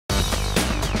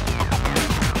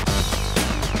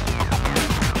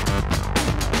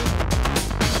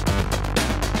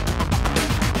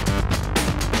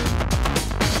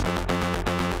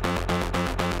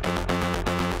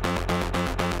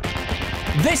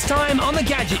This time on The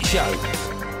Gadget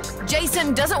Show.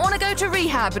 Jason doesn't want to go to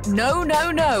rehab. No,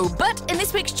 no, no. But in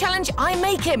this week's challenge, I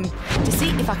make him to see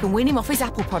if I can win him off his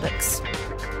Apple products.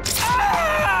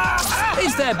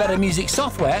 Is there better music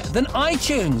software than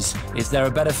iTunes? Is there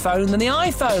a better phone than the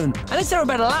iPhone? And is there a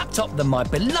better laptop than my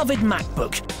beloved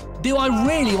MacBook? Do I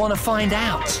really want to find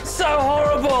out? So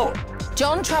horrible!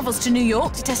 John travels to New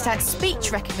York to test out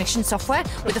speech recognition software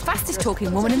with the fastest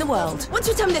talking woman in the world. Once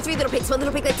you tell me the three little pigs, one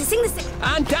little pig like to sing the sing.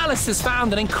 And Dallas has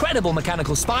found an incredible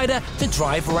mechanical spider to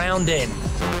drive around in.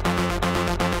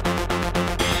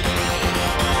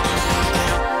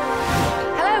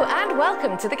 Hello and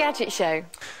welcome to The Gadget Show.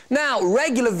 Now,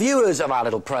 regular viewers of our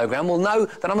little programme will know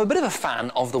that I'm a bit of a fan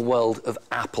of the world of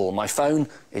Apple. My phone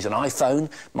is an iPhone,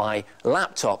 my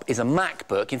laptop is a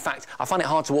MacBook. In fact, I find it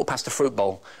hard to walk past a fruit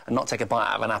bowl and not take a bite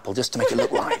out of an apple just to make it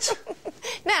look right.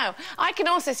 Now, I can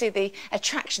also see the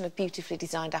attraction of beautifully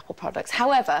designed Apple products.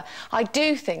 However, I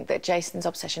do think that Jason's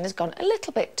obsession has gone a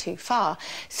little bit too far.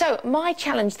 So my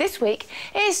challenge this week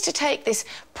is to take this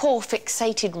poor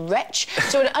fixated wretch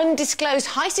to an undisclosed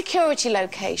high-security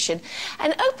location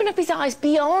and open up his eyes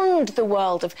beyond the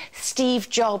world of Steve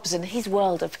Jobs and his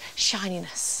world of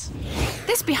shininess.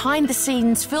 This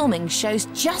behind-the-scenes filming shows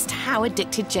just how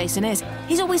addicted Jason is.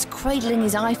 He's always cradling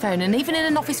his iPhone, and even in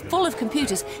an office full of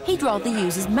computers, he'd rather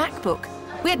use his MacBook.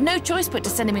 We had no choice but to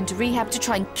send him into rehab to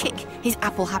try and kick his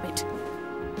Apple habit.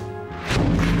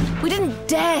 We didn't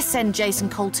dare send Jason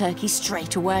cold turkey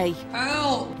straight away.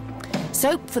 Ow!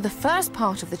 So, for the first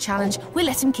part of the challenge, we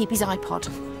let him keep his iPod.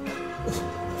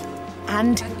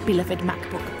 And beloved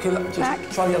MacBook.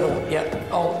 Just try the other one. Yeah.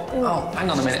 Oh, hang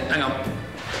on a minute. Hang on.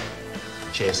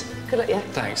 Cheers. Good luck, yeah.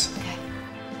 Thanks. Okay.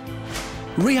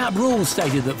 Rehab rules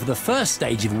stated that for the first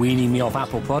stage of weaning me off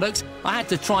Apple products, I had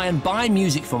to try and buy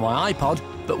music from my iPod,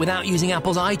 but without using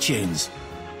Apple's iTunes.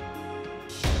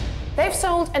 They've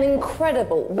sold an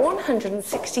incredible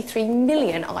 163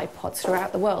 million iPods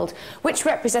throughout the world, which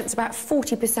represents about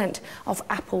 40% of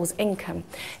Apple's income.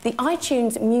 The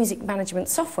iTunes music management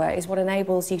software is what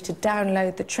enables you to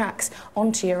download the tracks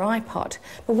onto your iPod.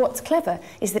 But what's clever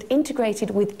is that integrated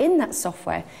within that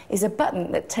software is a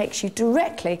button that takes you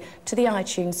directly to the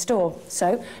iTunes store.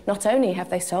 So not only have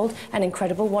they sold an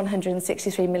incredible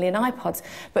 163 million iPods,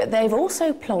 but they've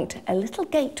also plonked a little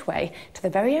gateway to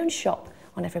their very own shop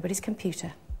on everybody's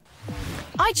computer.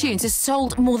 iTunes has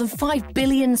sold more than 5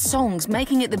 billion songs,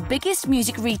 making it the biggest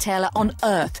music retailer on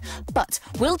Earth. But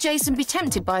will Jason be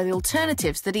tempted by the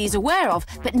alternatives that he is aware of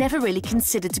but never really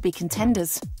considered to be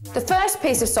contenders? The first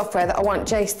piece of software that I want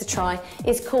Jace to try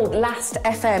is called Last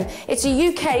FM. It's a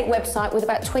UK website with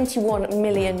about 21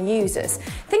 million users.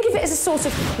 Think of it as a sort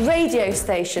of radio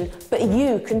station, but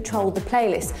you control the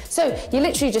playlist. So you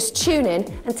literally just tune in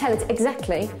and tell it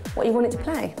exactly what you want it to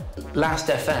play. Last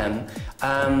FM,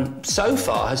 so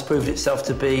far has proved itself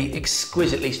to be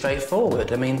exquisitely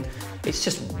straightforward. I mean, it's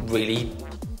just really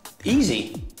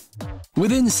easy.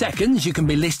 Within seconds, you can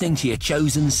be listening to your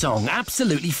chosen song,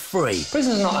 absolutely free.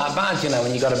 Prison's not that bad, you know,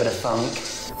 when you got a bit of funk.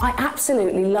 I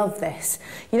absolutely love this.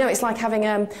 You know, it's like having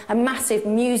a massive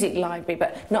music library,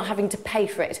 but not having to pay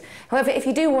for it. However, if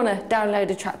you do want to download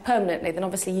a track permanently, then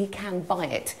obviously you can buy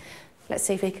it. Let's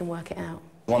see if he can work it out.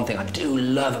 One thing I do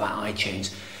love about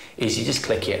iTunes is you just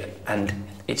click it and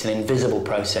it's an invisible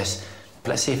process. But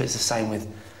let's see if it's the same with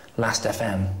Last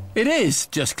FM. It is.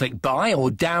 Just click buy or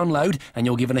download and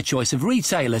you're given a choice of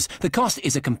retailers. The cost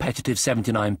is a competitive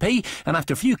 79p, and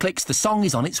after a few clicks the song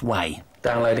is on its way.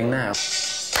 Downloading now.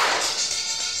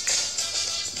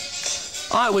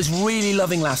 I was really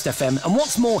loving Last FM, and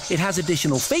what's more, it has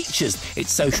additional features.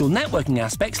 Its social networking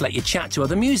aspects let you chat to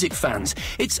other music fans.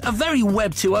 It's a very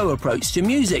Web 2.0 approach to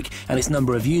music, and its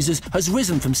number of users has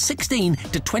risen from 16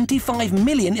 to 25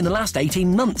 million in the last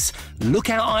 18 months. Look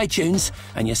out iTunes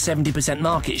and your 70%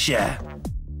 market share.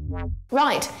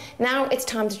 Right, now it's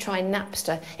time to try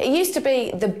Napster. It used to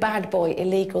be the bad boy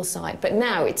illegal site, but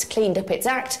now it's cleaned up its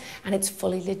act and it's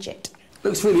fully legit.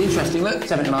 Looks really interesting, look,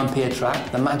 79p a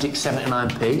track, the magic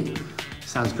 79p.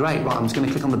 Sounds great. Right, I'm just going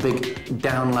to click on the big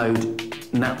download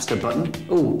Napster button.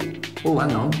 Oh,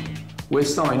 hang on. We're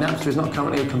sorry, Napster is not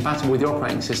currently compatible with your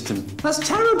operating system. That's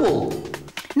terrible!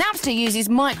 Napster uses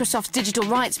Microsoft's digital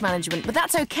rights management, but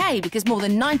that's okay because more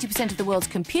than 90% of the world's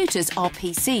computers are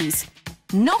PCs.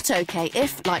 Not okay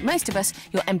if, like most of us,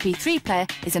 your MP3 player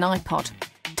is an iPod.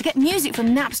 To get music from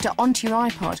Napster onto your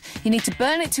iPod, you need to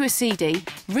burn it to a CD,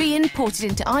 re-import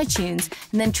it into iTunes,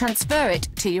 and then transfer it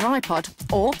to your iPod.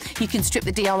 Or you can strip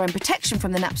the DRM protection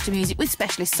from the Napster music with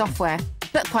specialist software.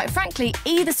 But quite frankly,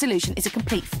 either solution is a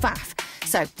complete faff.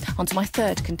 So, on to my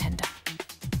third contender.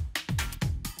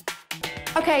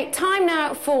 OK, time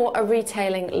now for a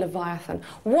retailing leviathan.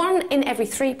 1 in every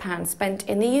 £3 spent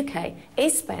in the UK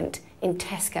is spent in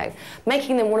Tesco,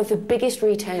 making them one of the biggest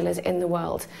retailers in the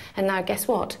world. And now guess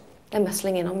what? They're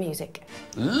muscling in on music.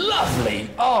 Lovely!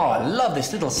 Oh, I love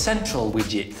this little central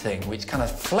widget thing, which kind of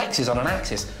flexes on an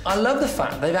axis. I love the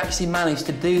fact they've actually managed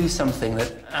to do something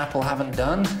that Apple haven't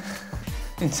done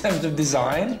in terms of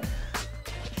design.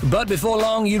 But before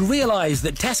long, you'd realise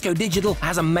that Tesco Digital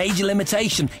has a major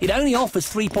limitation. It only offers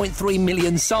 3.3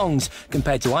 million songs,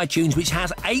 compared to iTunes, which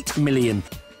has 8 million.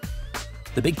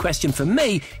 The big question for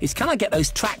me is, can I get those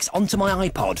tracks onto my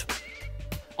iPod?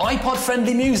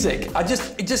 iPod-friendly music.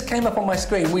 It just came up on my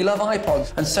screen. We love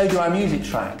iPods, and so do our music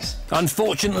tracks.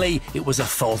 Unfortunately, it was a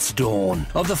false dawn.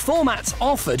 Of the formats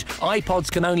offered, iPods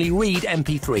can only read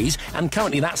MP3s, and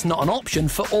currently that's not an option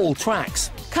for all tracks.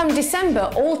 Come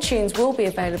December, all tunes will be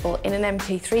available in an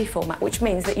MP3 format, which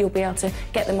means that you'll be able to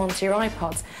get them onto your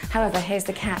iPods. However, here's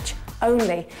the catch.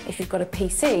 Only if you've got a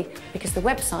PC, because the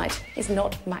website is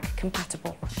not Mac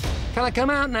compatible. Can I come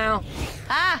out now?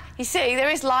 Ah, you see, there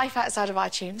is life outside of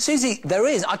iTunes. Susie, there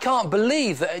is. I can't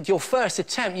believe that at your first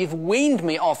attempt you've weaned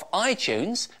me off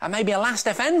iTunes and made me a Last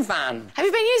FM fan. Have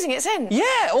you been using it since?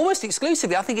 Yeah, almost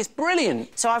exclusively. I think it's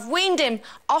brilliant. So I've weaned him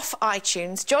off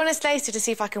iTunes. Join us later to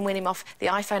see if I can wean him off the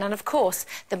iPhone and, of course,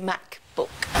 the MacBook.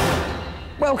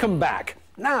 Welcome back.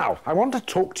 Now, I want to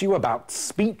talk to you about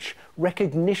speech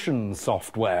recognition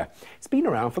software. It's been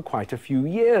around for quite a few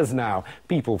years now.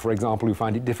 People, for example, who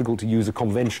find it difficult to use a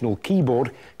conventional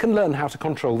keyboard can learn how to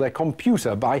control their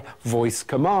computer by voice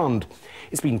command.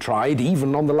 It's been tried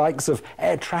even on the likes of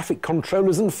air traffic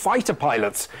controllers and fighter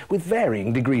pilots, with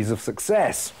varying degrees of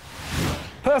success.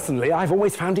 Personally, I've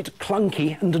always found it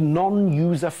clunky and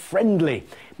non-user-friendly.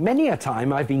 Many a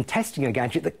time I've been testing a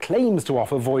gadget that claims to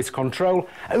offer voice control,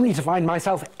 only to find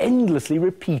myself endlessly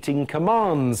repeating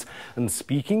commands and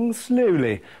speaking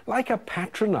slowly, like a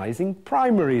patronising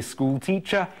primary school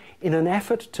teacher, in an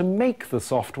effort to make the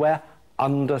software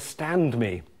understand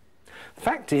me. The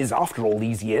fact is, after all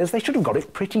these years, they should have got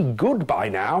it pretty good by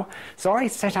now, so I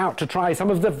set out to try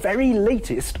some of the very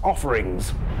latest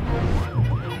offerings.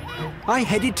 I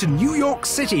headed to New York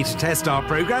City to test our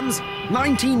programs.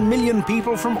 19 million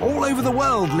people from all over the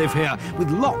world live here,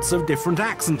 with lots of different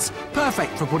accents,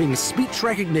 perfect for putting speech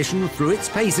recognition through its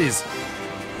paces.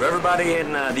 For everybody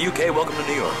in the UK, welcome to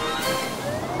New York.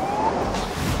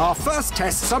 Our first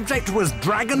test subject was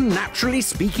Dragon Naturally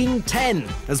Speaking 10.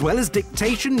 As well as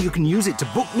dictation, you can use it to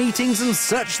book meetings and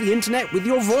search the internet with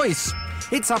your voice.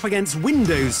 It's up against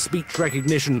Windows speech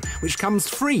recognition, which comes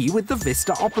free with the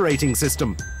Vista operating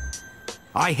system.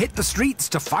 I hit the streets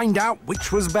to find out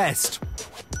which was best.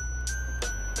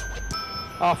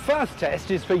 Our first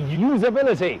test is for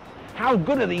usability. How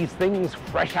good are these things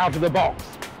fresh out of the box?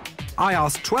 I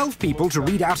asked 12 people to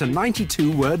read out a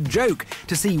 92-word joke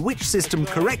to see which system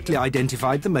correctly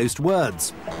identified the most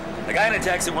words. A guy in a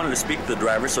taxi wanted to speak to the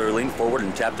driver, so he leaned forward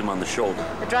and tapped him on the shoulder.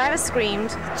 The driver screamed,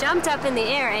 jumped up in the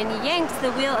air, and yanked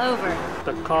the wheel over.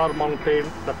 The car mounted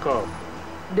the curb,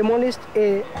 demolished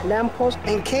a lamppost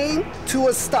and came to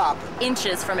a stop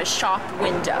inches from a shop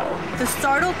window. The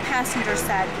startled passenger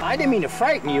said, I didn't mean to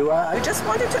frighten you. I just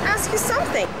wanted to ask you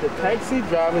something. The taxi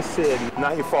driver said,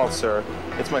 not your fault, sir.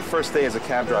 It's my first day as a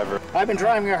cab driver. I've been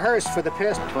driving a hearse for the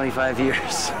past 25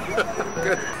 years.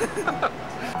 Good.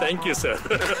 Thank you, sir.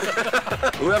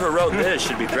 Whoever wrote this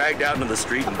should be dragged out into the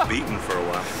street and beaten for a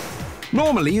while.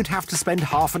 Normally, you'd have to spend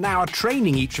half an hour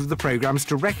training each of the programs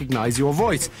to recognise your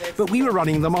voice, but we were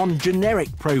running them on generic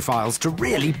profiles to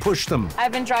really push them.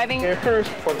 I've been driving a hearse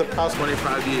for the past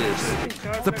 25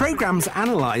 years. The programs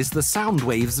analyse the sound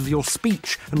waves of your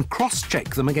speech and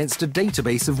cross-check them against a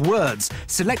database of words,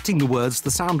 selecting the words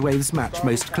the sound waves match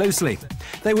most closely.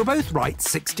 They were both right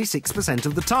 66%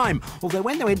 of the time, although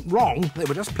when they went wrong, they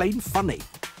were just plain funny.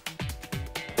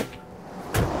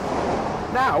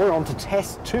 Now we're on to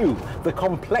test 2, the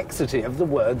complexity of the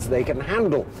words they can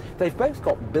handle. They've both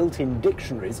got built-in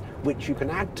dictionaries which you can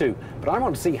add to, but I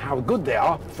want to see how good they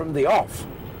are from the off.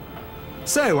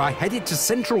 So I headed to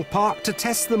Central Park to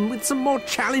test them with some more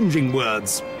challenging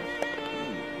words.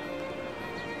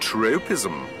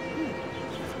 Tropism.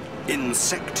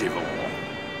 Insectivore.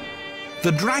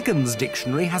 The Dragons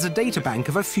Dictionary has a databank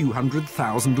of a few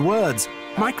 100,000 words.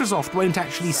 Microsoft won't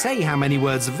actually say how many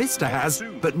words Vista has,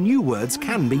 but new words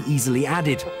can be easily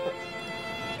added.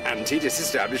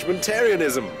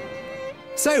 Anti-disestablishmentarianism.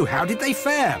 So, how did they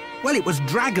fare? Well, it was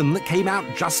Dragon that came out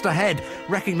just ahead,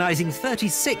 recognising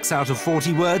 36 out of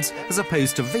 40 words, as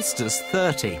opposed to Vista's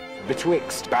 30.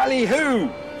 Betwixt. Ballyhoo!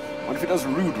 What if it does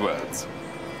rude words?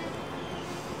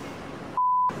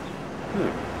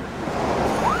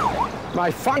 My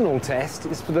final test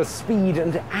is for the speed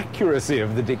and accuracy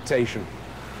of the dictation.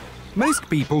 Most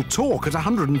people talk at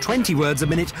 120 words a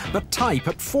minute, but type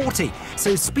at 40,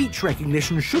 so speech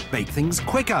recognition should make things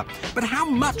quicker. But how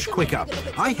much quicker?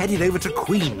 I headed over to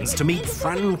Queens to meet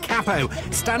Fran Capo,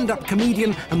 stand-up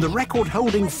comedian and the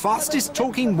record-holding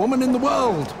fastest-talking woman in the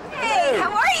world. Hey,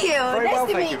 how are you? Very nice well,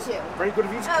 to thank meet you. Very good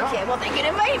of you to come. Okay, well, thank you to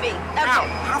invite me. Okay. Now,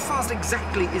 how fast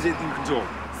exactly is it that you can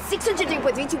talk?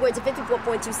 603.32 words in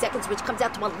 54.2 seconds, which comes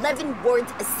out to 11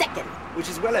 words a second. Which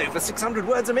is well over 600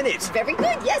 words a minute. Very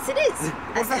good, yes, it is.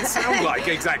 What does that sound like,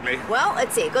 exactly? Well,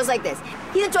 let's see, it goes like this.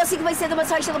 He that draws seeking by the most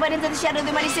high shall abide into the shadow of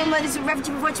the mighty same man is reverence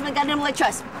and fortune God and I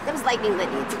trust. That was lightning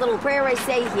litany. It's a little prayer I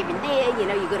say here and there. You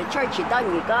know, you go to church, you're done,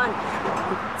 you're gone.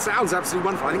 Sounds absolutely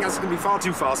wonderful. I think that's going to be far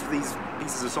too fast for these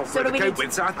pieces of software to cope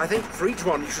with. So I think for each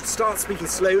one, you should start speaking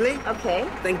slowly. Okay.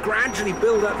 Then gradually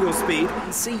build up your speed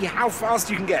and see how fast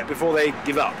you can get before they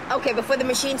give up. Okay, before the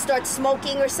machine starts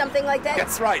smoking or something like that?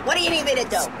 That's right. What do you need me to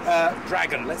do?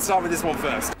 Dragon. Let's start with this one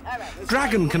first. All right.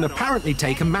 Dragon can apparently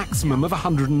take a maximum of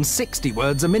 160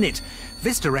 words a minute.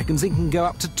 Vista reckons it can go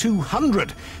up to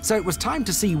 200, so it was time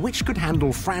to see which could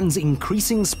handle Fran's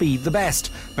increasing speed the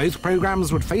best. Both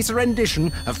programmes would face a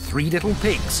rendition of Three Little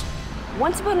Pigs.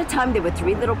 Once upon a time, there were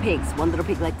three little pigs. One little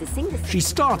pig liked to sing. She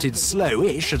started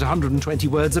slow-ish at 120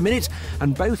 words a minute,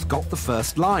 and both got the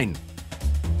first line.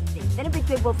 Then a big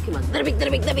wolf came on. Little big,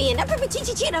 and up a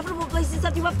chi and up a places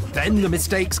up. Then the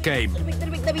mistakes came. Little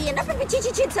big, and up a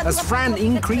chi As Fran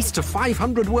increased to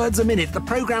 500 words a minute, the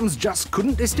programmes just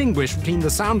couldn't distinguish between the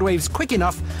sound waves quick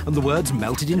enough and the words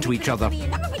melted into each other.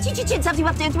 Something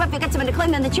up there, got someone to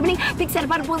climb down the chimney. Pig said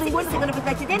about a boiling water, little big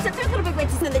like to dance. Little big like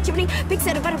to stand in the chimney. Pig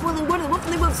said about a boiling water, the wolf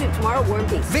and the wolf suit. Tomorrow, war and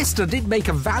peace. Vista did make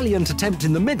a valiant attempt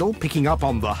in the middle, picking up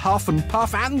on the huff and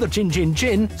puff and the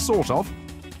chin, sort of.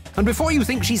 And before you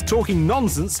think she's talking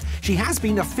nonsense, she has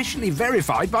been officially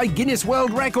verified by Guinness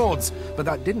World Records. But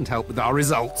that didn't help with our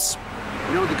results.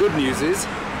 You know what the good news is?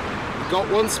 We've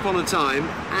got Once Upon a Time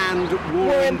and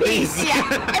War and Peace.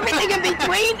 Yeah, everything in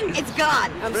between, it's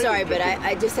gone. I'm sorry, but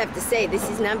I just have to say, this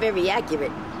is not very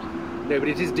accurate. No, but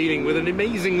it is dealing with an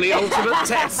amazingly ultimate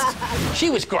test. She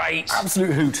was great.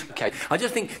 Absolute hoot. Okay, I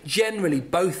just think generally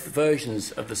both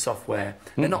versions of the software,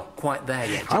 they're not quite there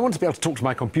yet. I want to be able to talk to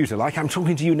my computer like I'm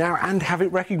talking to you now and have it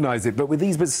recognise it, but with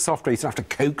these bits of software, you still have to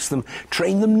coax them,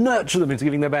 train them, nurture them into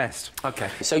giving their best. Okay,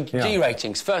 so G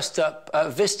ratings. First up,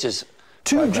 Vista's.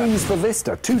 2 Gs for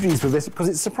Vista. 2 Gs for Vista because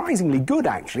it's surprisingly good,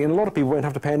 actually, and a lot of people won't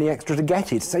have to pay any extra to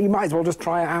get it, so you might as well just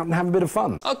try it out and have a bit of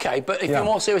fun. OK, but if you're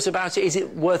more serious about it, is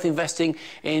it worth investing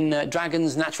in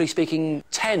Dragon's, naturally speaking,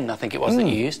 10, I think it was, that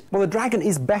you used? Well, the Dragon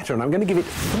is better, and I'm going to give it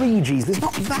 3 Gs. It's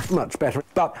not that much better,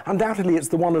 but undoubtedly it's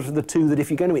the one of the two that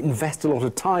if you're going to invest a lot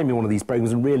of time in one of these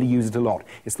programs and really use it a lot,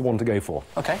 it's the one to go for.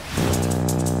 OK.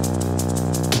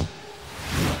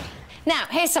 Now,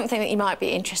 here's something that you might be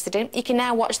interested in. You can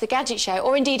now watch The Gadget Show,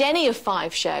 or indeed any of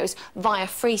 5 shows, via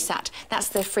FreeSat. That's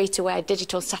the free-to-air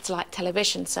digital satellite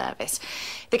television service.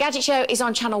 The Gadget Show is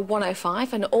on channel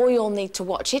 105, and all you'll need to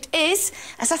watch it is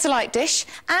a satellite dish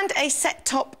and a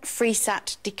set-top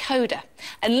FreeSat decoder.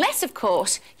 Unless, of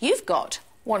course, you've got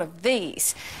one of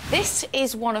these. This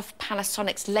is one of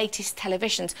Panasonic's latest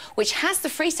televisions, which has the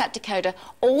FreeSat decoder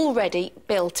already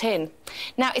built in.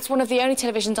 Now, it's one of the only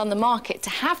televisions on the market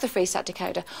to have the FreeSat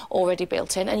decoder already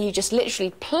built in, and you just literally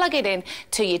plug it in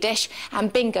to your dish,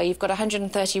 and bingo, you've got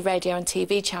 130 radio and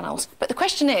TV channels. But the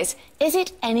question is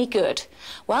it any good?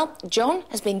 Well, John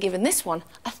has been given this one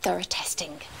a thorough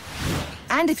testing.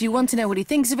 And if you want to know what he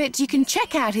thinks of it, you can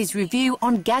check out his review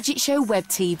on Gadget Show Web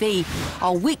TV,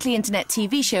 our weekly internet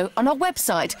TV show on our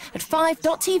website at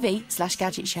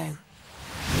 5.tv/Gadget Show.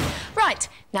 Right,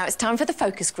 now it's time for the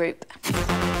focus group.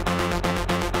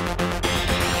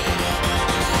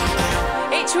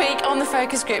 Each week on the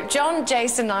focus group, John,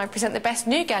 Jason and I present the best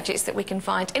new gadgets that we can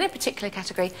find in a particular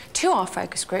category to our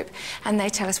focus group, and they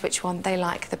tell us which one they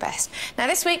like the best. Now,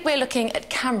 this week we're looking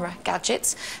at camera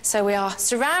gadgets, so we are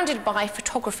surrounded by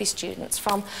photography students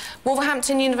from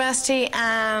Wolverhampton University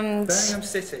and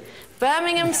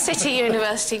Birmingham City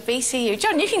University, BCU.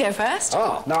 John, you can go first.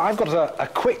 Now I've got a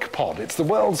Quick Pod. It's the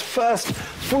world's first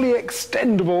fully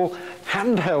extendable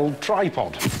handheld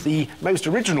tripod. The most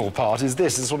original part is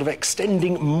this, a sort of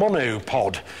extending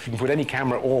monopod. You can put any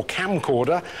camera or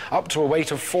camcorder up to a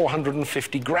weight of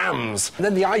 450 grams. And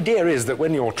then the idea is that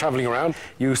when you're travelling around,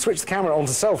 you switch the camera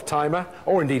onto self-timer,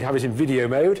 or indeed have it in video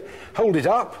mode, hold it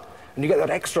up, and you get that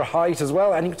extra height as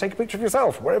well, and you can take a picture of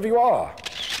yourself wherever you are.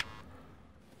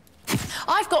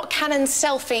 I've got Canon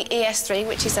Selfie ES3,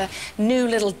 which is a new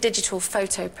little digital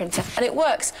photo printer, and it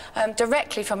works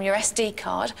directly from your SD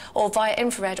card or via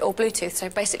infrared or Bluetooth. So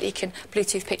basically you can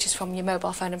Bluetooth pictures from your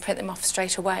mobile phone and print them off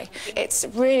straight away. It's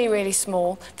really, really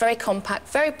small, very compact,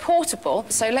 very portable.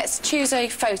 So let's choose a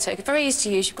photo. Very easy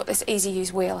to use. You've got this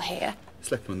easy-use wheel here.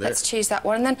 Select one there. Let's choose that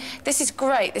one. And then this is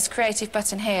great, this creative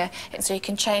button here. And so you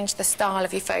can change the style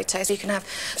of your photos. You can have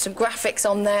some graphics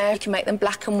on there. You can make them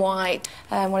black and white.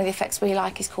 One of the effects we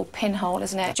like is called pinhole,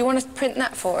 isn't it? Do you want to print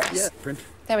that for us? Yeah, print.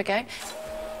 There we go.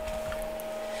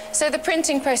 So the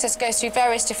printing process goes through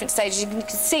various different stages. You can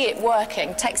see it working.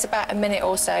 It takes about a minute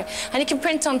or so. And you can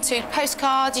print onto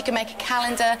postcards, you can make a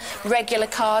calendar, regular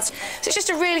cards. So it's just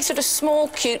a really sort of small,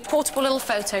 cute, portable little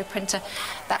photo printer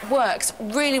that works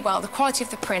really well. The quality of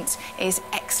the print is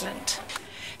excellent.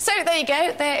 So there you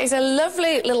go. There is a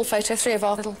lovely little photo, 3 of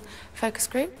our little focus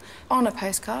group, on a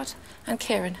postcard. And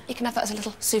Kieran, you can have that as a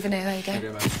little souvenir. There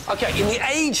you go. OK, in the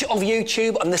age of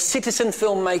YouTube and the citizen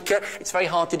filmmaker, it's very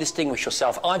hard to distinguish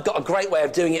yourself. I've got a great way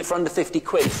of doing it for under 50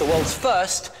 quid. It's the world's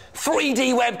first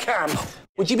 3D webcam.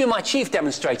 Would you be my chief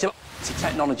demonstrator? It's a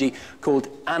technology called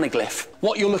anaglyph.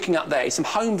 What you're looking at there is some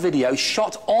home video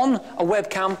shot on a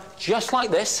webcam just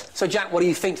like this. So, Jack, what do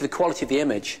you think to the quality of the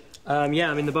image?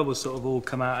 Yeah, I mean, the bubbles sort of all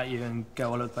come out at you and go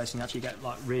all over the place and actually get,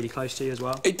 like, really close to you as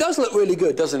well. It does look really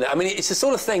good, doesn't it? I mean, it's the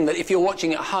sort of thing that if you're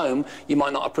watching at home, you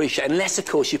might not appreciate, unless, of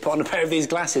course, you put on a pair of these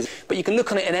glasses. But you can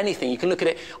look on it in anything. You can look at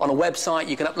it on a website,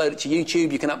 you can upload it to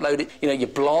YouTube, you can upload it, you know, your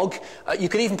blog. You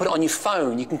can even put it on your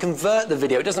phone. You can convert the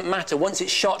video. It doesn't matter. Once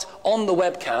it's shot on the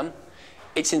webcam,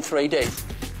 it's in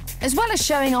 3D. As well as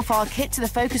showing off our kit to the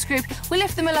focus group, we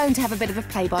left them alone to have a bit of a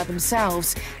play by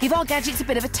themselves, give our gadgets a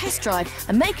bit of a test drive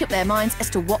and make up their minds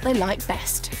as to what they like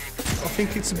best. I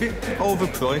think it's a bit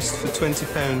overpriced for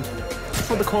 £20.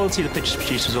 Well, the quality of the pictures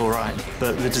produced was all right,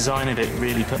 but the design of it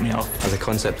really put me off. As a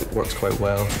concept, it works quite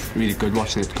well. Really good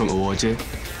watching it come towards you.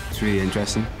 It's really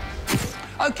interesting.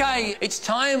 OK, it's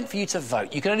time for you to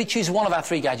vote. You can only choose one of our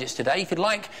 3 gadgets today. If you'd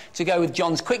like to go with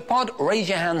John's QuickPod, raise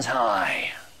your hands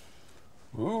high.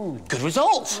 Ooh. Good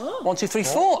result. Oh. 1, 2, 3,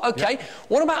 4. OK. Yeah.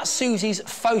 What about Susie's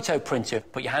photo printer?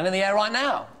 Put your hand in the air right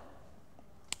now.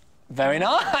 Very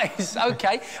nice.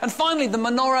 OK. And finally, the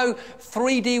Monoro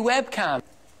 3D webcam.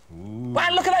 Ooh. Wow,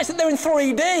 look at that. They're in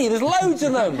 3D. There's loads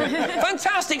of them.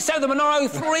 Fantastic. So the Monoro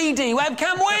 3D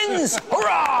webcam wins.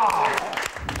 Hurrah!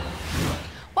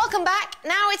 Welcome back.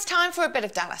 Now it's time for a bit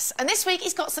of Dallas. And this week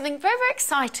he's got something very, very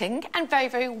exciting and very,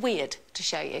 very weird to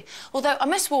show you. Although I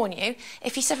must warn you,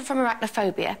 if you suffer from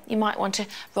arachnophobia, you might want to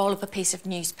roll up a piece of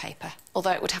newspaper.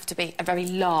 Although it would have to be a very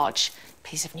large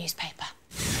piece of newspaper.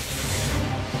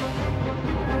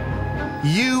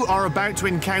 You are about to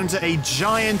encounter a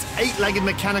giant 8-legged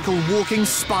mechanical walking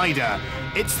spider.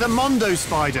 It's the Mondo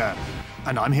Spider,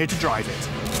 and I'm here to drive it.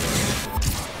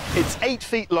 It's 8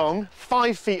 feet long,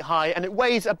 5 feet high, and it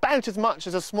weighs about as much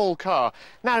as a small car.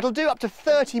 Now, it'll do up to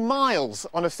 30 miles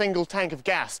on a single tank of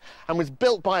gas and was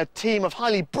built by a team of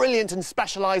highly brilliant and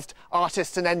specialised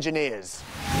artists and engineers.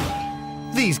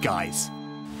 These guys.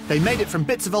 They made it from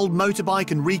bits of old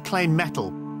motorbike and reclaimed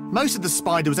metal. Most of the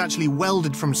spider was actually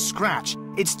welded from scratch.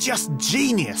 It's just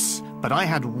genius. But I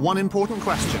had one important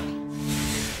question.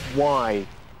 Why?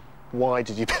 Why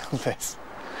did you build this?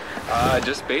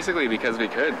 Just basically because we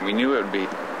could. We knew it would be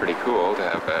pretty cool to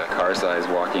have a car-sized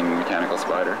walking mechanical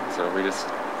spider, so we just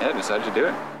decided to do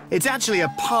it. It's actually a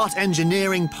part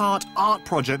engineering, part art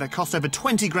project that cost over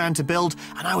 20 grand to build,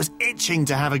 and I was itching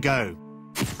to have a go.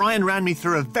 Brian ran me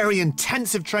through a very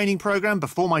intensive training program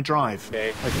before my drive.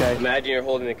 Okay. Imagine you're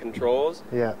holding the controls.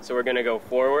 Yeah. So we're going to go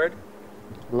forward.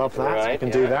 Love that. Right, I can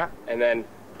do that. And then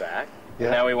back. Yeah.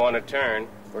 And now we want to turn.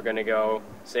 We're going to go,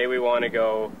 say we want to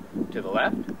go to the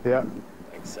left. Yeah.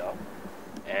 Like so.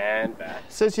 And back.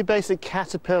 So it's your basic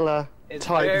caterpillar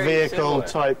type vehicle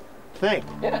type thing.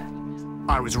 Yeah.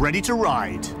 I was ready to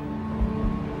ride.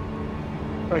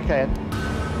 Okay.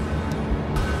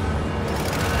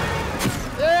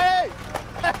 Hey!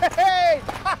 Hey!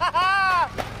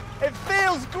 It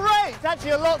feels great! It's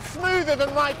actually a lot smoother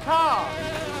than my car.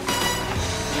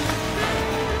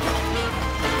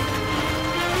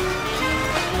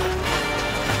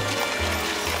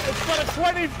 It's got a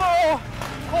 24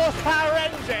 horsepower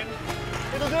engine.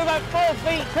 It'll do about 4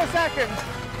 feet per second,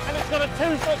 and it's got a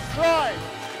 2-foot stride.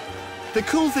 The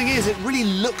cool thing is it really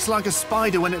looks like a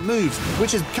spider when it moves,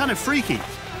 which is kind of freaky.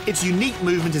 Its unique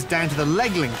movement is down to the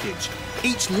leg linkage.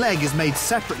 Each leg is made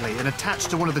separately and attached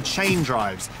to one of the chain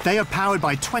drives. They are powered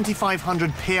by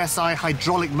 2,500 PSI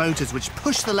hydraulic motors which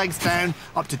push the legs down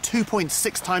up to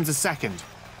 2.6 times a second.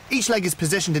 Each leg is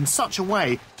positioned in such a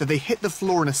way that they hit the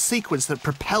floor in a sequence that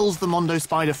propels the Mondo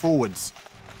Spider forwards.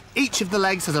 Each of the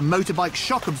legs has a motorbike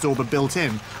shock absorber built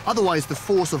in, otherwise the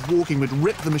force of walking would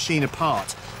rip the machine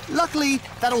apart. Luckily,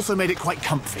 that also made it quite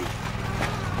comfy.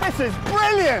 This is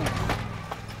brilliant!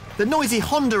 The noisy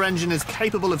Honda engine is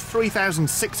capable of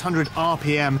 3,600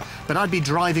 RPM, but I'd be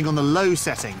driving on the low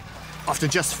setting. After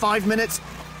just 5 minutes,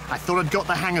 I thought I'd got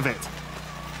the hang of it.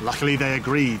 Luckily, they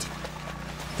agreed.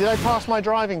 Did I pass my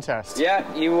driving test? Yeah,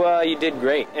 you did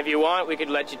great. If you want, we could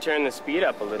let you turn the speed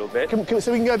up a little bit.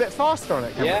 So we can go a bit faster on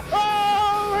it, can yeah. we?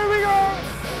 Oh, here we go!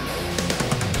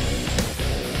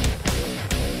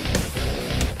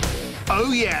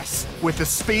 Oh yes, with the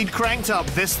speed cranked up,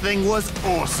 this thing was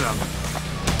awesome.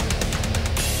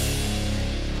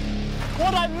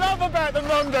 What I love about the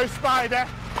Mondo Spider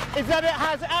is that it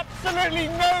has absolutely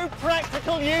no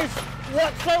practical use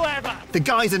whatsoever. The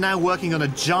guys are now working on a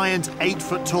giant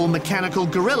 8-foot-tall mechanical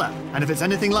gorilla, and if it's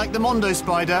anything like the Mondo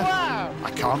Spider, wow.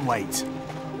 I can't wait.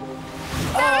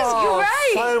 That was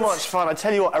great! So much fun. I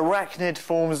tell you what, arachnid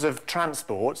forms of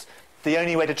transport, the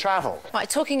only way to travel. Right,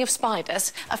 talking of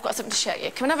spiders, I've got something to show you.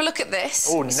 Come and have a look at this.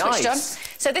 Oh, It's nice. switched on.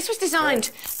 So this was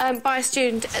designed by a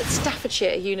student at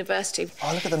Staffordshire University.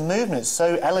 Oh, look at the movement. It's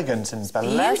so elegant and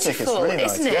balletic. Beautiful, it's really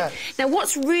nice, isn't it? Yeah. Now,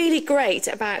 what's really great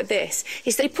about this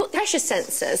is they put pressure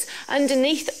sensors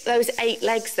underneath those 8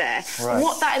 legs there. Right. And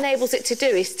what that enables it to do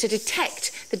is to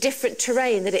detect the different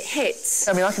terrain that it hits.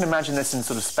 I mean, I can imagine this in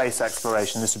sort of space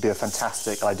exploration. This would be a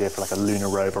fantastic idea for like a lunar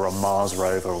rover or a Mars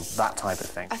rover or that type of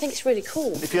thing. I think it's really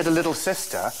cool. If you had a little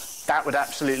sister, that would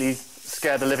absolutely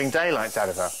scare the living daylights out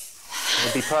of her. It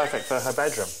would be perfect for her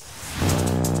bedroom.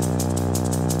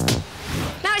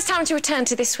 Now it's time to return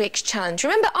to this week's challenge.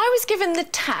 Remember, I was given the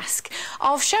task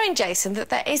of showing Jason that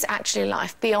there is actually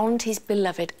life beyond his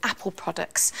beloved Apple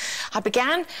products. I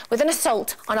began with an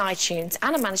assault on iTunes,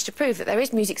 and I managed to prove that there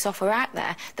is music software out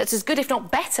there that's as good, if not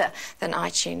better, than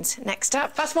iTunes. Next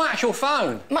up... That's my actual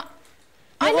phone.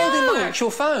 I know! You're holding my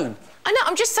actual phone. I know,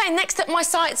 I'm just saying, next up my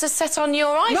sights are set on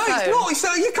your iPhone. No, it's not.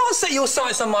 So you can't set your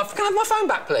sights on my... Can I have my phone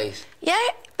back, please? Yeah,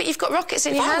 but you've got rockets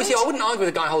in your hand. If I was you, I wouldn't argue with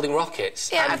a guy holding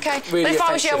rockets. Yeah, OK. Really but if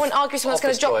I was you, I wouldn't argue with someone's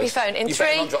going to drop your phone. In you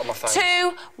 3,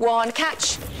 2, 1,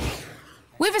 catch.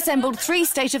 We've assembled 3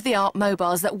 state-of-the-art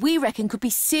mobiles that we reckon could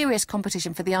be serious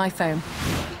competition for the iPhone.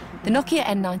 The Nokia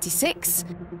N96,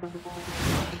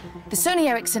 the Sony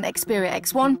Ericsson Xperia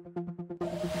X1,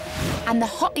 and the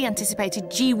hotly anticipated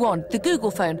G1, the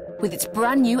Google phone, with its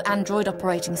brand new Android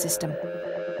operating system.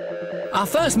 Our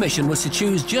first mission was to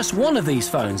choose just one of these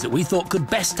phones that we thought could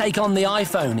best take on the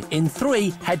iPhone in 3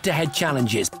 head-to-head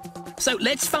challenges. So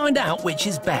let's find out which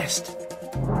is best.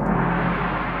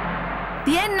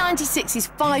 The N96's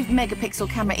 5-megapixel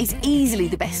camera is easily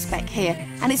the best spec here,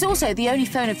 and it's also the only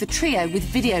phone of the trio with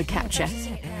video capture.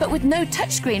 But with no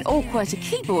touchscreen or QWERTY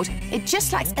keyboard, it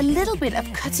just lacks a little bit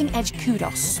of cutting-edge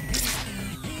kudos.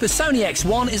 The Sony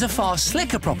X1 is a far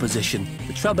slicker proposition.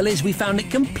 The trouble is we found it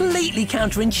completely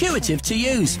counterintuitive to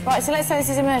use. Right, so let's say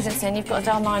this is emergency and you've got to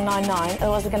dial 999,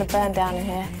 otherwise we're going to burn down in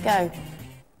here. Go.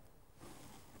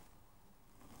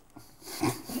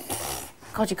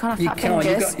 God, you can't have fat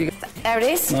fingers. There it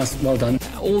is. Nice, well done.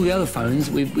 All the other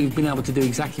phones, we've been able to do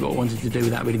exactly what we wanted to do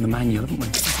without reading the manual, haven't we?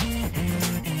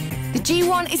 The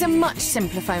G1 is a much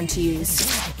simpler phone to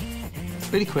use.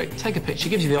 Really quick, take a picture,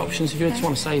 gives you the options. If you just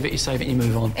want to save it, you save it and you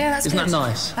move on. Yeah, that's Isn't good. that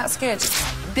nice? That's good.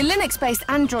 The Linux-based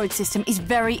Android system is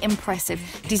very impressive.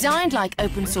 Designed like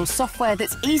open-source software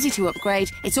that's easy to upgrade,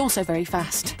 it's also very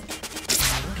fast.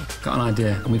 Got an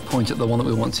idea, and we point at the one that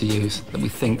we want to use, that we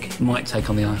think might take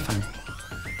on the iPhone.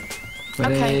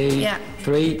 Ready? Okay, yeah.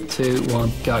 3, 2,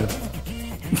 1, go.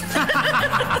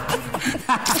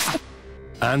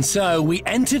 And so we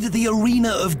entered the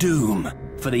arena of doom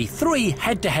for the 3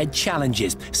 head-to-head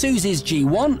challenges. Susie's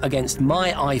G1 against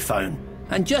my iPhone.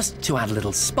 And just to add a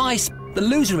little spice, the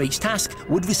loser of each task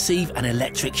would receive an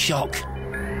electric shock.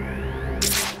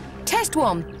 Test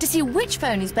 1, to see which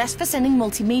phone is best for sending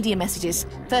multimedia messages.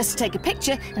 First to take a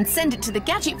picture and send it to the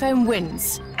Gadget phone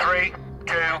wins. 3,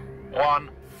 2, 1,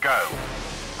 go.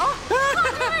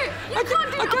 You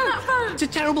can't do it on that phone. It's a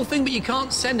terrible thing, but you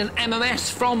can't send an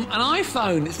MMS from an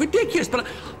iPhone. It's ridiculous, but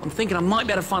I'm thinking I might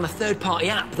be able to find a third-party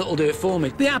app that'll do it for me.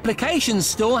 The applications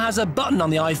store has a button on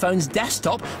the iPhone's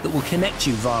desktop that will connect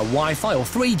you via Wi-Fi or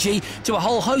 3G to a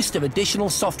whole host of additional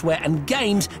software and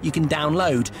games you can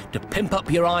download to pimp up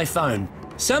your iPhone.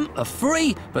 Some are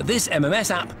free, but this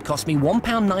MMS app cost me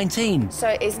 £1.19. So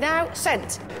it is now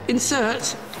sent.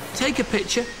 Insert, take a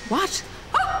picture. What?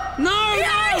 No!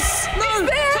 Yes! No!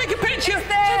 It's there! Take a picture! It's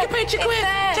there! Take a picture, It's quick!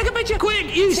 there! Take a picture,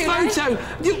 quick! Use Too photo!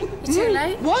 You're too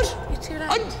late. What? You're too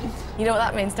late. You know what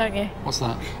that means, don't you? What's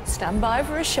that? Stand by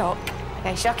for a shock.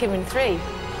 OK, shock him in 3,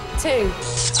 2...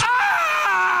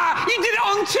 Ah! You did it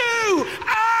on 2!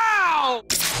 Ow!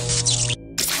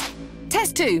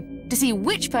 Test 2, to see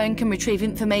which phone can retrieve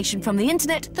information from the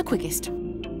internet the quickest.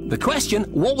 The question,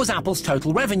 what was Apple's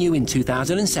total revenue in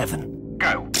 2007?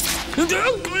 Go.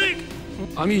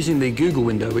 I'm using the Google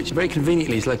window, which very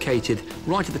conveniently is located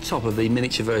right at the top of the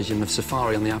miniature version of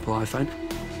Safari on the Apple iPhone.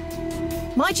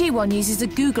 My G1 uses a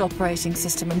Google operating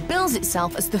system and bills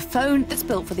itself as the phone that's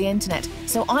built for the internet,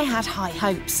 so I had high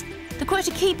hopes. The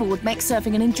QWERTY Keeper would make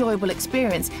surfing an enjoyable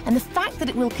experience, and the fact that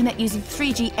it will connect using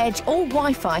 3G Edge or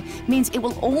Wi-Fi means it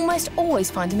will almost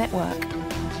always find a network.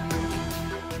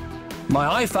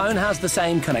 My iPhone has the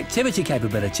same connectivity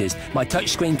capabilities. My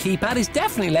touchscreen keypad is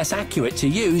definitely less accurate to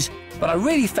use, but I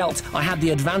really felt I had the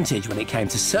advantage when it came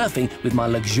to surfing with my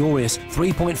luxurious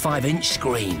 3.5-inch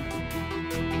screen.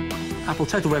 Apple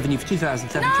total revenue for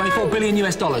 2007, no! $24 billion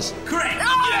US. Correct!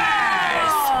 Oh!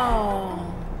 Yes!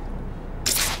 Oh.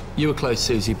 You were close,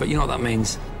 Susie, but you know what that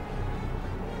means.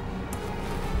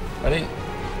 Ready?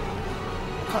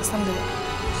 I can't stand it.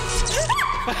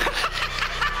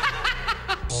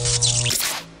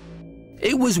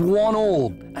 It was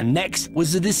 1-1, and next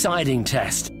was the deciding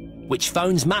test. Which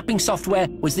phone's mapping software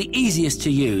was the easiest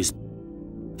to use?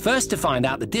 First to find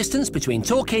out the distance between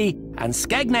Torquay and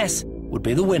Skegness would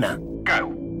be the winner. Go.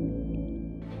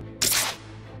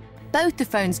 Both the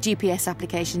phone's GPS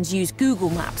applications use Google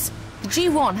Maps. The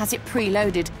G1 has it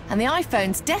preloaded, and the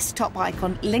iPhone's desktop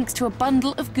icon links to a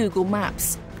bundle of Google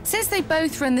Maps. Since they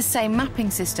both run the same mapping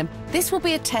system, this will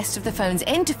be a test of the phone's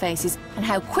interfaces and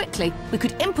how quickly we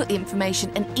could input the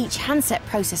information and each handset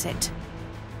process it.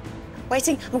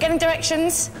 Waiting, I'm getting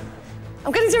directions.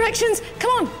 I'm getting directions.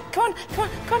 Come on, come on, come on,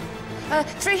 come on.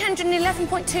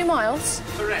 311.2 miles.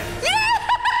 Correct. Yeah!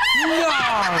 No! Yeah!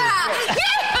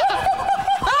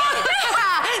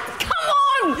 Come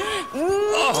on!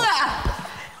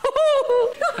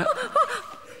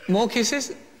 More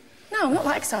kisses? No, I'm not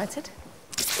that excited.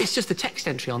 It's just the text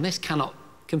entry on this cannot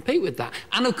compete with that.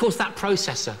 And, of course, that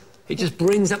processor. It just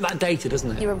brings up that data,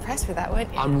 doesn't it? You were impressed with that,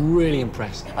 weren't you? I'm really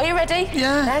impressed. Are you ready?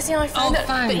 Yeah. There's the iPhone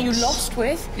that you lost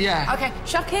with. Yeah. OK,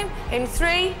 shock him in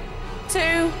 3, 2,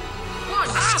 1.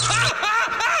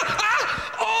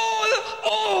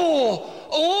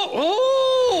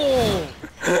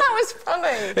 That was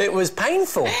funny. It was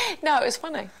painful. No, it was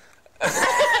funny.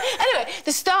 Anyway,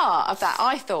 the star of that,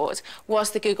 I thought, was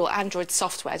the Google Android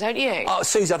software, don't you? Oh,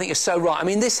 Susie, I think you're so right. I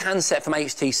mean, this handset from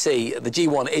HTC, the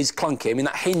G1, is clunky. I mean,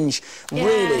 that hinge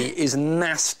really is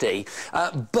nasty.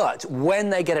 But when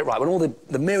they get it right, when all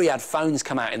the myriad phones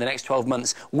come out in the next 12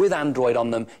 months with Android on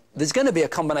them, there's going to be a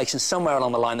combination somewhere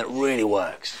along the line that really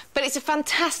works. But it's a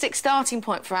fantastic starting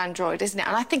point for Android, isn't it?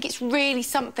 And I think it's really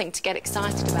something to get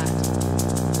excited about.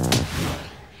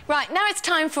 Right, now it's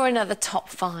time for another top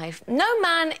 5. No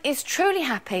man is truly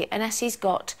happy unless he's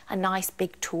got a nice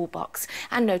big toolbox.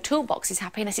 And no toolbox is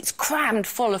happy unless it's crammed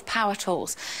full of power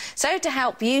tools. So to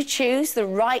help you choose the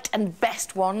right and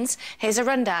best ones, here's a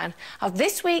rundown of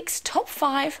this week's top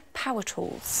 5 power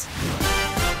tools.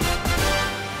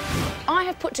 I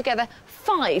have put together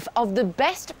 5 of the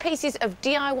best pieces of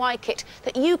DIY kit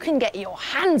that you can get your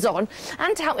hands on,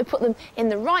 and to help me put them in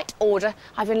the right order,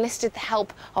 I've enlisted the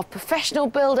help of professional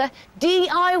builder,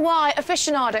 DIY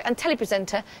aficionado and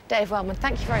telepresenter Dave Wellman.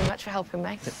 Thank you very much for helping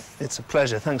me. It's a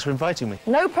pleasure. Thanks for inviting me.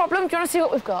 No problem. Do you want to see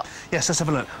what we've got? Yes, let's have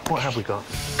a look. What have we got?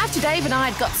 After Dave and I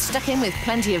had got stuck in with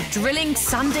plenty of drilling,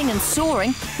 sanding and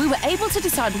sawing, we were able to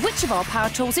decide which of our power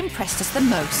tools impressed us the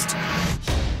most.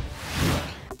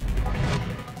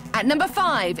 At number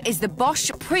 5 is the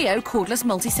Bosch Prio cordless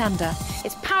multi-sander.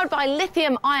 It's powered by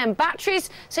lithium-ion batteries,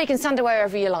 so you can sand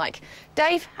wherever you like.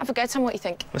 Dave, have a go. Tell me what you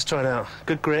think. Let's try it out.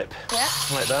 Good grip. Yeah.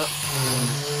 Like that.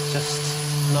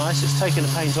 Just nice. It's taking the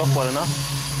paint off well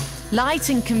enough. Light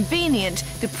and convenient,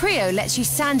 the Prio lets you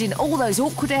sand in all those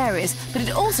awkward areas, but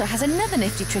it also has another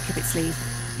nifty trick up its sleeve.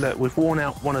 Look, we've worn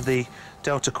out one of the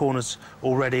delta corners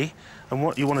already, and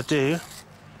what you want to do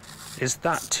is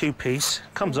that 2-piece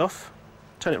comes off.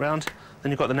 Turn it round,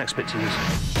 then you've got the next bit to use.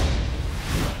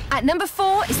 At number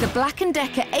 4 is the Black &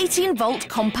 Decker 18-volt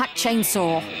compact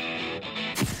chainsaw.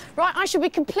 Right, I should be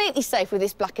completely safe with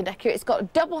this Black & Decker. It's got a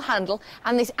double handle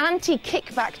and this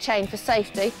anti-kickback chain for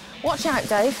safety. Watch out,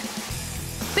 Dave.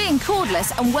 Being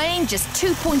cordless and weighing just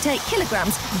 2.8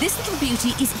 kilograms, this little beauty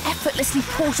is effortlessly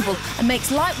portable and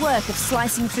makes light work of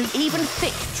slicing through even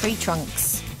thick tree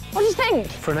trunks. What do you think?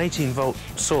 For an 18-volt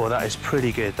saw, that is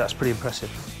pretty good. That's pretty impressive.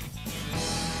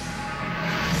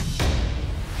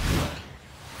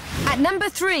 At number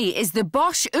 3 is the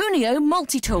Bosch Unio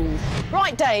multi-tool.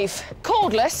 Right, Dave,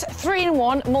 cordless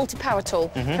 3-in-1 multi-power tool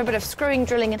for a bit of screwing,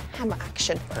 drilling and hammer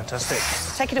action. Fantastic.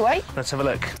 Take it away. Let's have a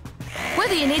look.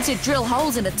 Whether you need to drill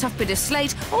holes in a tough bit of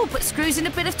slate or put screws in a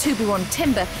bit of 2x1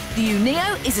 timber, the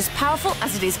Uneo is as powerful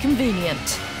as it is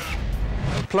convenient.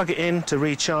 Plug it in to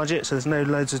recharge it, so there's no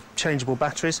loads of changeable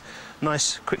batteries.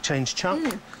 Nice quick change chuck.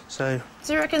 So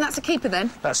you reckon that's a keeper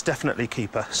then? that's definitely a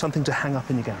keeper. Something to hang up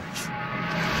in your garage.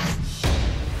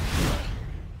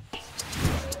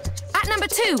 At number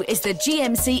 2 is the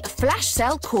GMC Flash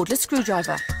Cell cordless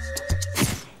screwdriver.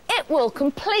 It will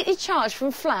completely charge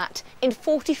from flat in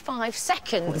 45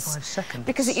 seconds. 45 seconds?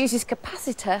 Because it uses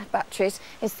capacitor batteries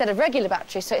instead of regular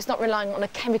batteries, so it's not relying on a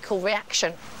chemical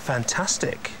reaction.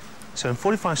 Fantastic. So in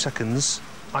 45 seconds,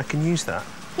 I can use that.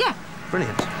 Yeah.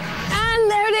 Brilliant.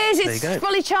 And there it is. There It's you go.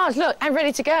 fully charged. Look, and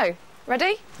ready to go.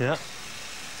 Ready? Yeah.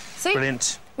 See?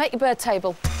 Brilliant. Make your bird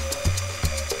table.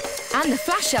 And the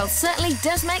Flash Cell certainly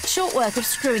does make short work of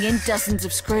screwing in dozens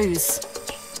of screws.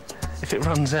 If it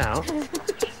runs out,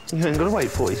 you ain't got to wait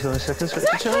 45 seconds for it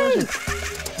to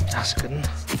charge. That's good. Look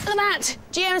at that.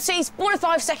 GMC's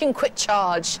 45-second quick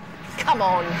charge. Come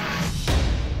on.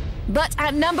 But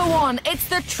at number 1, it's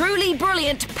the truly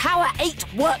brilliant Power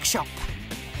 8 Workshop.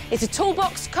 It's a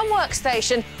toolbox come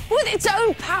workstation with its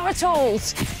own power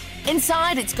tools.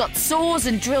 Inside, it's got saws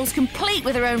and drills complete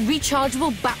with their own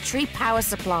rechargeable battery power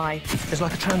supply. It's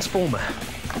like a transformer.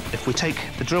 If we take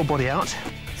the drill body out...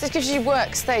 So this gives you your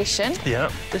workstation. Yeah,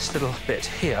 this little bit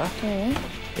here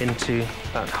into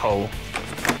that hole,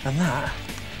 and that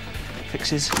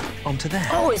fixes onto there.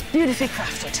 Oh, it's beautifully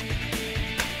crafted.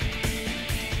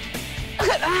 Look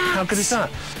at that! How good is that?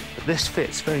 This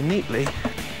fits very neatly.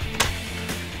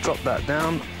 Drop that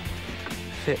down.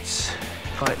 Fits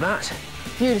like that.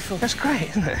 Beautiful. That's great,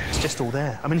 isn't it? It's just all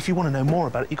there. I mean, if you want to know more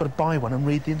about it, you've got to buy one and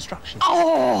read the instructions.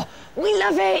 Oh, we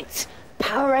love it!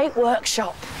 Power 8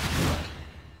 Workshop.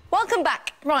 Welcome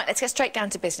back. Right, let's get straight down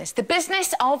to business. The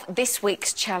business of this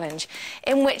week's challenge,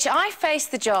 in which I face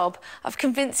the job of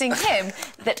convincing him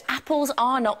that apples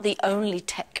are not the only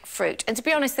tech fruit. And to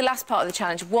be honest, the last part of the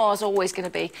challenge was always going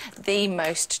to be the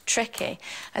most tricky,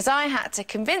 as I had to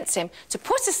convince him to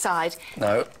put aside...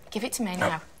 No. Give it to me No.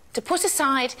 now. To put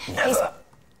aside Never. his...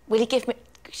 Will he give me...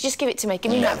 Just give it to me.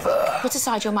 Give me Never. that. Put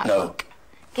aside your MacBook. No.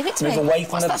 Give it to Move me. away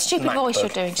from What's the that stupid MacBook. voice you're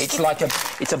doing?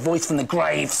 Just It's a voice from the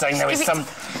grave saying there is give it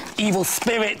some evil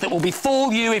spirit that will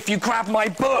befall you if you grab my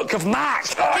book of Mac.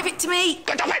 Give it to me.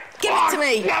 Give it to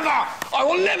me. Never. I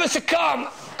will never succumb.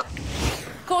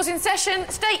 Cause in session.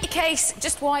 State your case.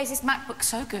 Just why is this MacBook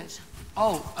so good?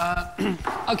 Oh,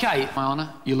 OK, My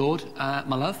Honour, your Lord,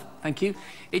 my love, thank you.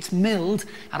 It's milled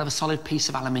out of a solid piece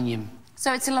of aluminium.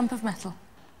 So it's a lump of metal?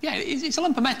 Yeah, it's a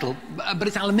lump of metal, but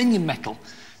it's aluminium metal.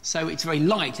 So it's very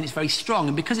light and it's very strong,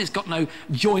 and because it's got no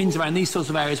joins around these sorts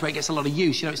of areas where it gets a lot of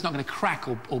use, you know, it's not going to crack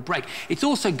or break. It's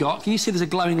also got, can you see there's a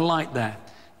glowing light there?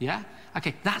 Yeah?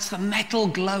 OK, that's the metal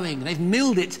glowing. They've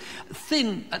milled it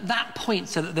thin at that point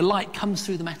so that the light comes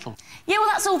through the metal. Yeah, well,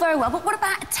 that's all very well, but what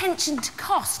about attention to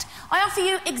cost? I offer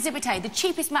you Exhibit A, the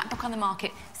cheapest MacBook on the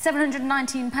market,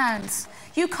 £719.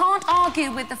 You can't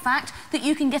argue with the fact that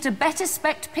you can get a better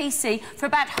spec'd PC for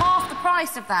about half the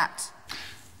price of that.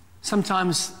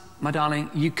 Sometimes, my darling,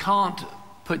 you can't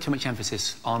put too much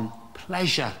emphasis on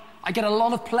pleasure. I get a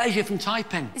lot of pleasure from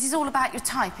typing. This is all about your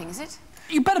typing, is it?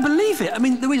 You better believe it. I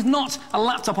mean, there is not a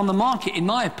laptop on the market, in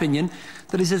my opinion,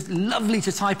 that is as lovely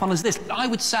to type on as this. I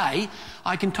would say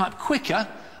I can type quicker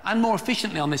and more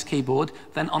efficiently on this keyboard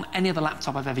than on any other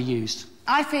laptop I've ever used.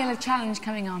 I feel a challenge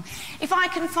coming on. If I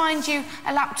can find you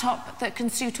a laptop that can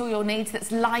suit all your needs,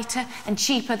 that's lighter and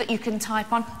cheaper that you can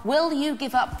type on, will you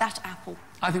give up that Apple?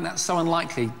 I think that's so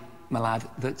unlikely, my lad,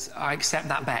 that I accept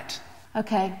that bet.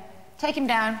 OK. Take him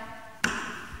down. What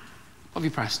have you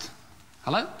pressed?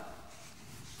 Hello?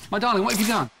 My darling, what have you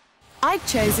done? I've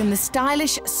chosen the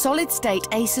stylish, solid-state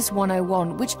Asus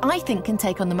 101, which I think can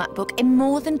take on the MacBook in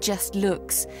more than just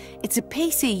looks. It's a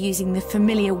PC using the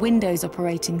familiar Windows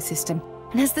operating system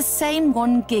and has the same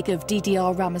 1 gig of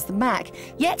DDR RAM as the Mac,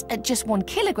 yet at just 1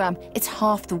 kilogram, it's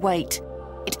half the weight.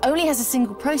 It only has a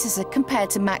single processor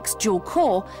compared to Mac's dual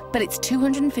core, but it's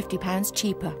 £250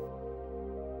 cheaper.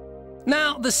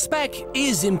 Now, the spec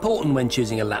is important when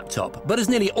choosing a laptop, but as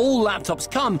nearly all laptops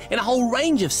come in a whole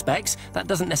range of specs, that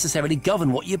doesn't necessarily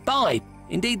govern what you buy.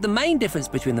 Indeed, the main difference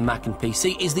between the Mac and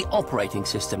PC is the operating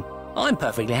system. I'm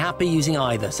perfectly happy using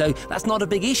either, so that's not a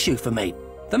big issue for me.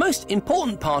 The most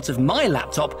important part of my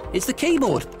laptop is the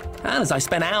keyboard. And as I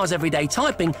spend hours every day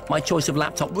typing, my choice of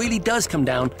laptop really does come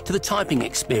down to the typing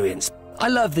experience. I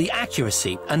love the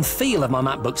accuracy and feel of my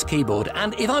MacBook's keyboard,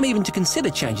 and if I'm even to consider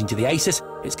changing to the Asus,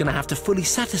 it's going to have to fully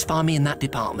satisfy me in that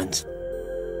department.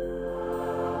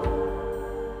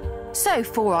 So,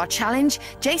 for our challenge,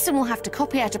 Jason will have to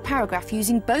copy out a paragraph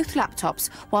using both laptops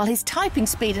while his typing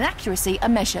speed and accuracy are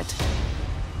measured.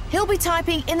 He'll be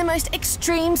typing in the most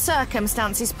extreme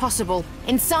circumstances possible,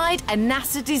 inside a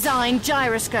NASA-designed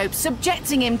gyroscope,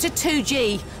 subjecting him to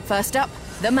 2G. First up,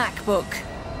 the MacBook.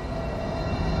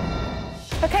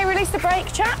 OK, release the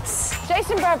brake, chaps.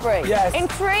 Jason Bradbury. Yes. In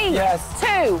 3, Yes.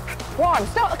 2, 1.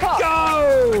 Start the clock.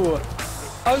 Go!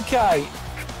 OK.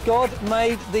 God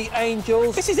made the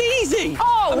angels. This is easy.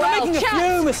 Oh, I'm making a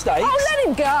few mistakes. Oh, let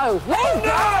him go. Let him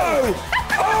go.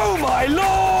 Oh, my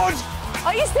Lord!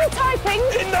 Are you still typing?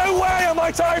 In no way am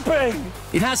I typing!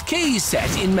 It has keys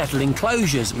set in metal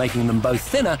enclosures, making them both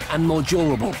thinner and more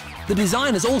durable. The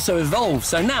design has also evolved,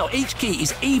 so now each key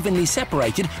is evenly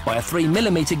separated by a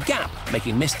 3mm gap,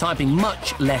 making mistyping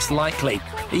much less likely,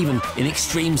 even in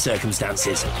extreme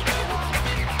circumstances.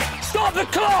 Stop the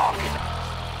clock!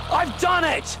 I've done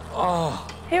it! Oh.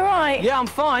 You're right. Yeah, I'm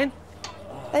fine.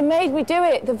 They made me do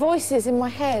it. The voices in my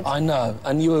head. I know,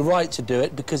 and you were right to do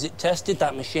it because it tested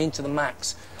that machine to the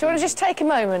max. Do you want to just take a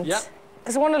moment? Yep.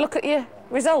 Because I want to look at your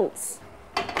results.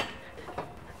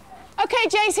 OK,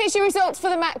 Jace, here's your results for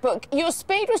the MacBook. Your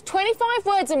speed was 25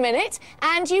 words a minute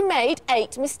and you made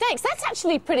 8 mistakes. That's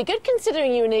actually pretty good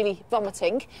considering you were nearly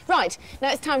vomiting. Right,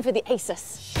 now it's time for the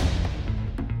Asus.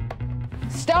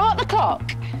 Start the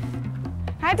clock.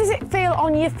 How does it feel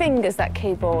on your fingers, that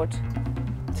keyboard?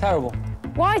 Terrible.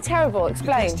 Why terrible?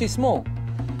 Explain. It's too small.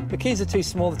 The keys are too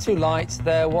small, they're too light.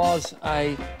 There was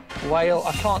a whale.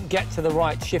 I can't get to the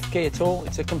right shift key at all.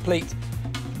 It's a complete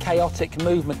chaotic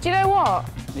movement. Do you know what?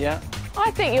 Yeah.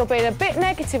 I think you're being a bit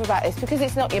negative about this because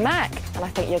it's not your Mac, and I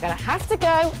think you're going to have to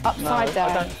go upside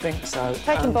down. I don't think so.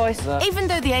 Take them, boys. Even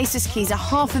though the Asus keys are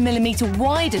 0.5 millimetre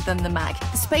wider than the Mac,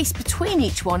 the space between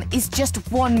each one is just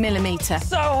 1 millimetre.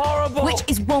 So horrible! Which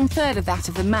is 1/3 of that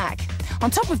of the Mac. On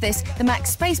top of this, the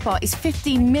Mac's spacebar is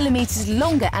 15 millimetres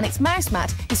longer and its mouse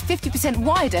mat is 50%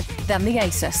 wider than the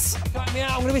Asus. Cut me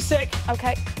out, I'm going to be sick.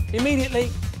 OK.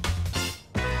 Immediately.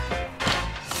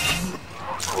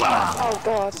 Oh,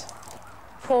 God.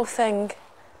 Poor thing.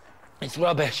 It's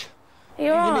rubbish. You're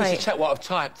You right. need to check what I've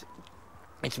typed.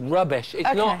 It's rubbish.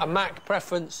 It's not a Mac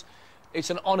preference. It's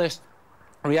an honest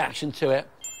reaction to it.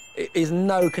 It is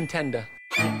no contender.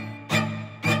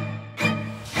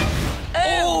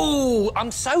 Oh,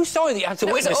 I'm so sorry that you had to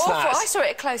witness awful. that. I saw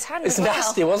it at close hand It's as well.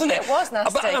 nasty, wasn't it? It was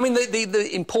nasty. But, I mean, the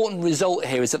important result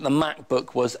here is that the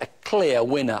MacBook was a clear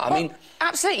winner. I mean...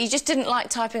 Absolutely, you just didn't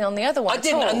like typing on the other one. I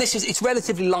didn't, and it's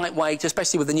relatively lightweight,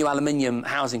 especially with the new aluminium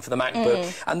housing for the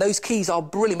MacBook. And those keys are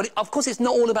brilliant. But of course, it's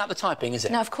not all about the typing, is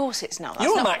it? No, of course it's not.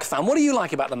 You're a Mac fan. What do you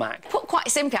like about the Mac? Put quite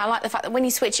simply, I like the fact that when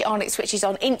you switch it switches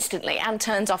on instantly and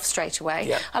turns off straight away.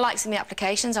 Yeah. I like some of the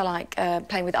applications. I like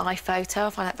playing with iPhoto. I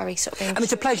find that very sort of And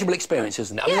it's a pleasurable experience,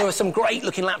 isn't it? I mean, there are some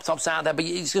great-looking laptops out there, but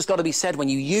it's just got to be said, when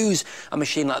you use a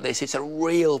machine like this, it's a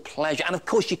real pleasure. And, of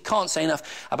course, you can't say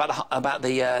enough about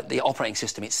the operating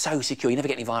system. It's so secure. You never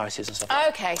get any viruses and stuff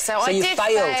like that. OK, so I you did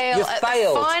failed. fail You at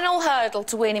failed. the final hurdle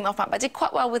to wean him off Mac, but I did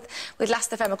quite well with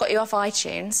Last.fm. I got you off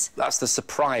iTunes. That's the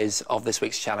surprise of this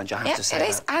week's challenge, I have to say. It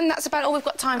is, and that's about all we've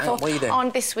got time for what are you doing? on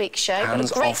this week's show. Hands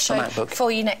got a great off the show MacBook.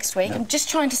 for you next week. I'm just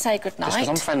trying to say good night. Just because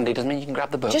I'm friendly doesn't mean you can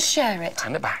grab the book. Just share it.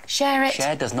 Hand it back. Share it.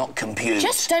 Share does not compute.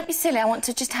 Just don't be silly. I want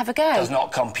to just have a go. Does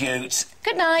not compute.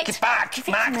 Good night. Get back.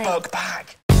 MacBook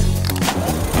back.